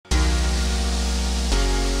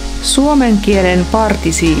Suomen kielen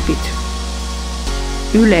partisiipit.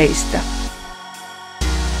 Yleistä.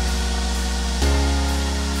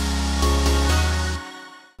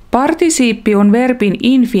 Partisiippi on verbin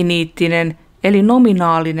infiniittinen eli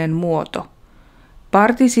nominaalinen muoto.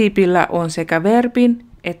 Partisiipillä on sekä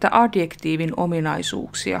verbin että adjektiivin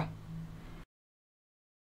ominaisuuksia.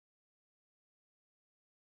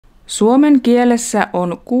 Suomen kielessä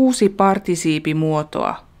on 6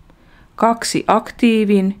 partisiipimuotoa, 2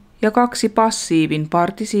 aktiivin ja 2 passiivin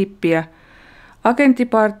partisiippiä,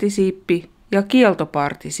 agenttipartisiippi ja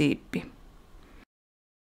kieltopartisiippi.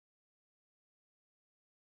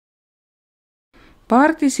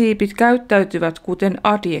 Partisiipit käyttäytyvät kuten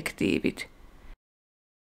adjektiivit.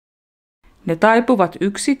 Ne taipuvat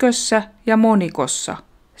yksikössä ja monikossa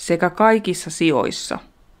sekä kaikissa sijoissa.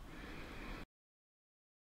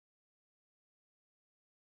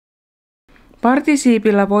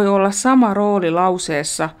 Partisiipillä voi olla sama rooli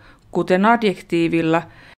lauseessa kuten adjektiivilla,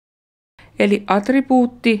 eli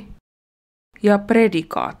attribuutti ja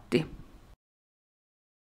predikaatti.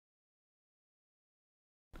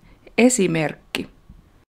 Esimerkki.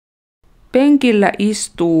 Penkillä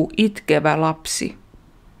istuu itkevä lapsi.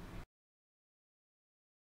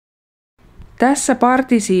 Tässä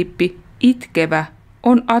partisiippi itkevä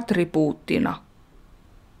on attribuuttina.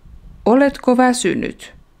 Oletko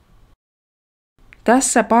väsynyt?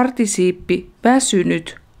 Tässä partisiippi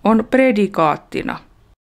väsynyt on predikaattina.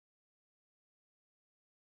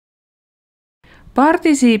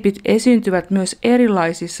 Partisiipit esiintyvät myös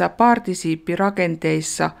erilaisissa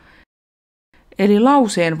partisiippirakenteissa eli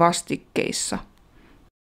lauseen vastikkeissa.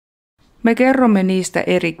 Me kerromme niistä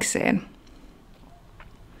erikseen.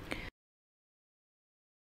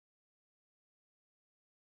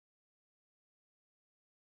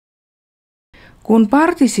 Kun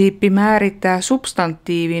partisiippi määrittää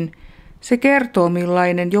substantiivin, se kertoo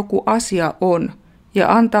millainen joku asia on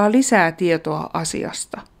ja antaa lisää tietoa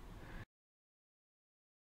asiasta.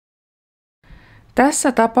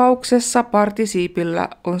 Tässä tapauksessa partisiipillä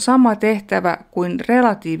on sama tehtävä kuin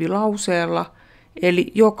relatiivilauseella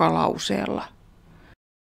eli jokalauseella.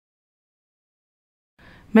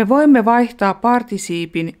 Me voimme vaihtaa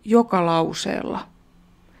partisiipin jokalauseella.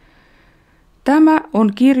 Tämä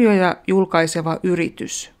on kirjoja julkaiseva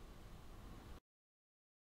yritys.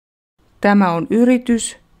 Tämä on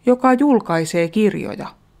yritys, joka julkaisee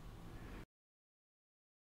kirjoja.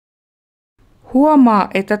 Huomaa,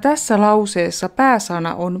 että tässä lauseessa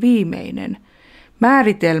pääsana on viimeinen.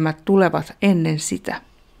 Määritelmät tulevat ennen sitä.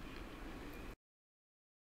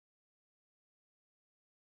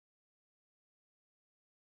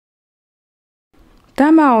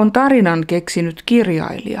 Tämä on tarinan keksinyt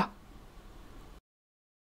kirjailija.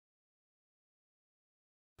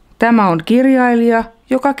 Tämä on kirjailija,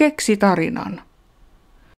 joka keksi tarinan.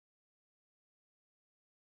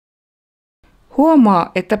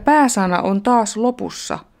 Huomaa, että pääsana on taas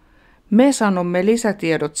lopussa. Me sanomme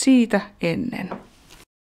lisätiedot siitä ennen.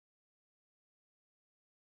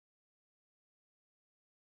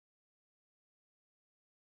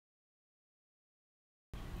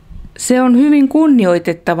 Se on hyvin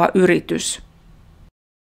kunnioitettava yritys.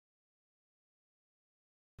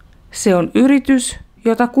 Se on yritys,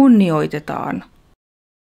 jota kunnioitetaan.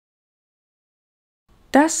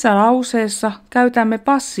 Tässä lauseessa käytämme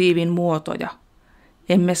passiivin muotoja.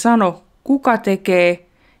 Emme sano, kuka tekee,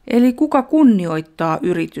 eli kuka kunnioittaa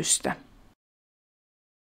yritystä.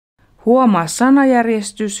 Huomaa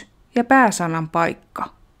sanajärjestys ja pääsanan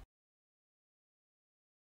paikka.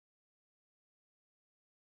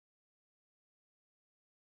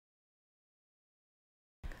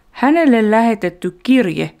 Hänelle lähetetty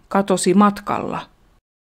kirje katosi matkalla.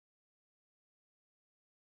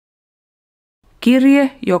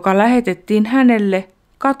 Kirje, joka lähetettiin hänelle,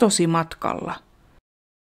 katosi matkalla.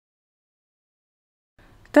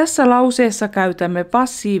 Tässä lauseessa käytämme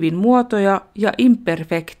passiivin muotoja ja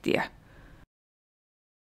imperfektiä.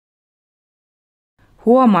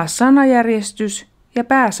 Huomaa sanajärjestys ja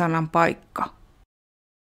pääsanan paikka.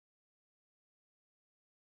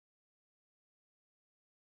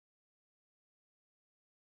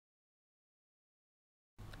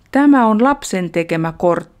 Tämä on lapsen tekemä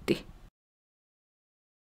kortti.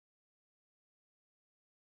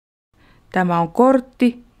 Tämä on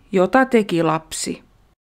kortti, jota teki lapsi.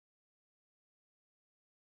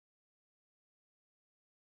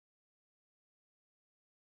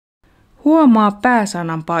 Huomaa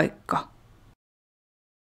pääsanan paikka.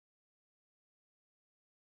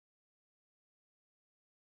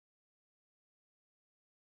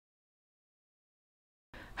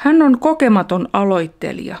 Hän on kokematon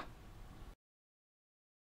aloittelija.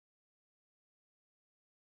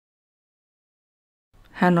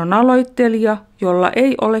 Hän on aloittelija, jolla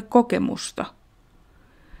ei ole kokemusta.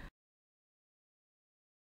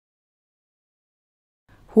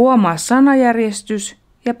 Huomaa sanajärjestys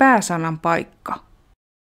ja pääsanan paikka.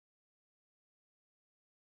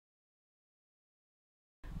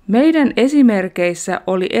 Meidän esimerkeissä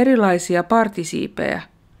oli erilaisia partisiipejä,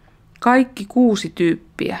 kaikki 6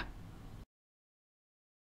 tyyppiä.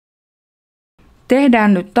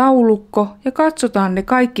 Tehdään nyt taulukko ja katsotaan ne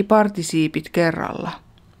kaikki partisiipit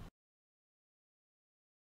kerralla.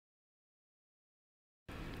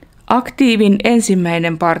 Aktiivin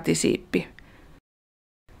ensimmäinen partisiippi.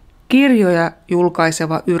 Kirjoja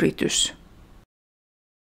julkaiseva yritys.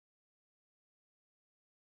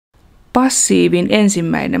 Passiivin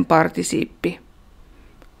ensimmäinen partisiippi.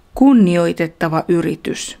 Kunnioitettava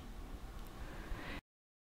yritys.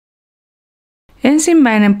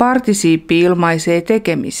 Ensimmäinen partisiippi ilmaisee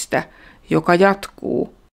tekemistä, joka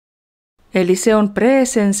jatkuu. Eli se on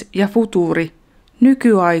presens ja futuri,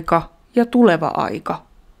 nykyaika ja tuleva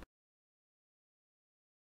aika.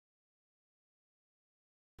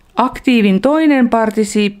 Aktiivin toinen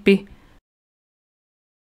partisiippi.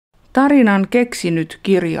 Tarinan keksinyt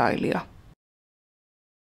kirjailija.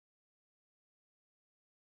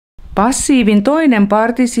 Passiivin toinen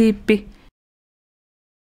partisiippi.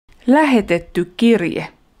 Lähetetty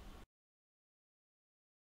kirje.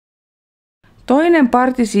 Toinen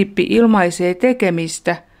partisiippi ilmaisee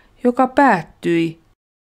tekemistä, joka päättyi,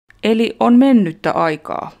 eli on mennyttä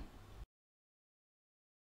aikaa.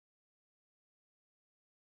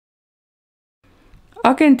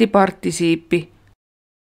 Agenttipartisiippi.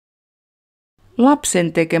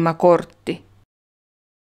 Lapsen tekemä kortti.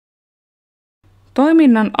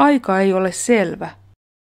 Toiminnan aika ei ole selvä.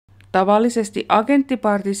 Tavallisesti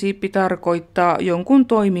agenttipartisiippi tarkoittaa jonkun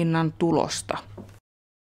toiminnan tulosta.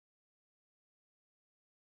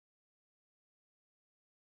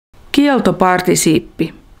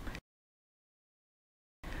 Kieltopartisiippi.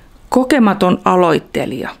 Kokematon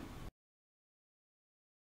aloittelija.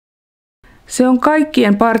 Se on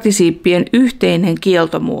kaikkien partisiippien yhteinen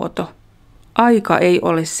kieltomuoto. Aika ei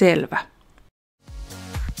ole selvä.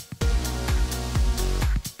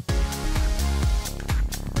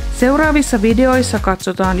 Seuraavissa videoissa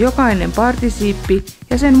katsotaan jokainen partisiippi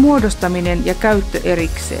ja sen muodostaminen ja käyttö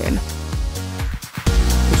erikseen.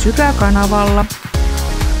 Pysykää kanavalla.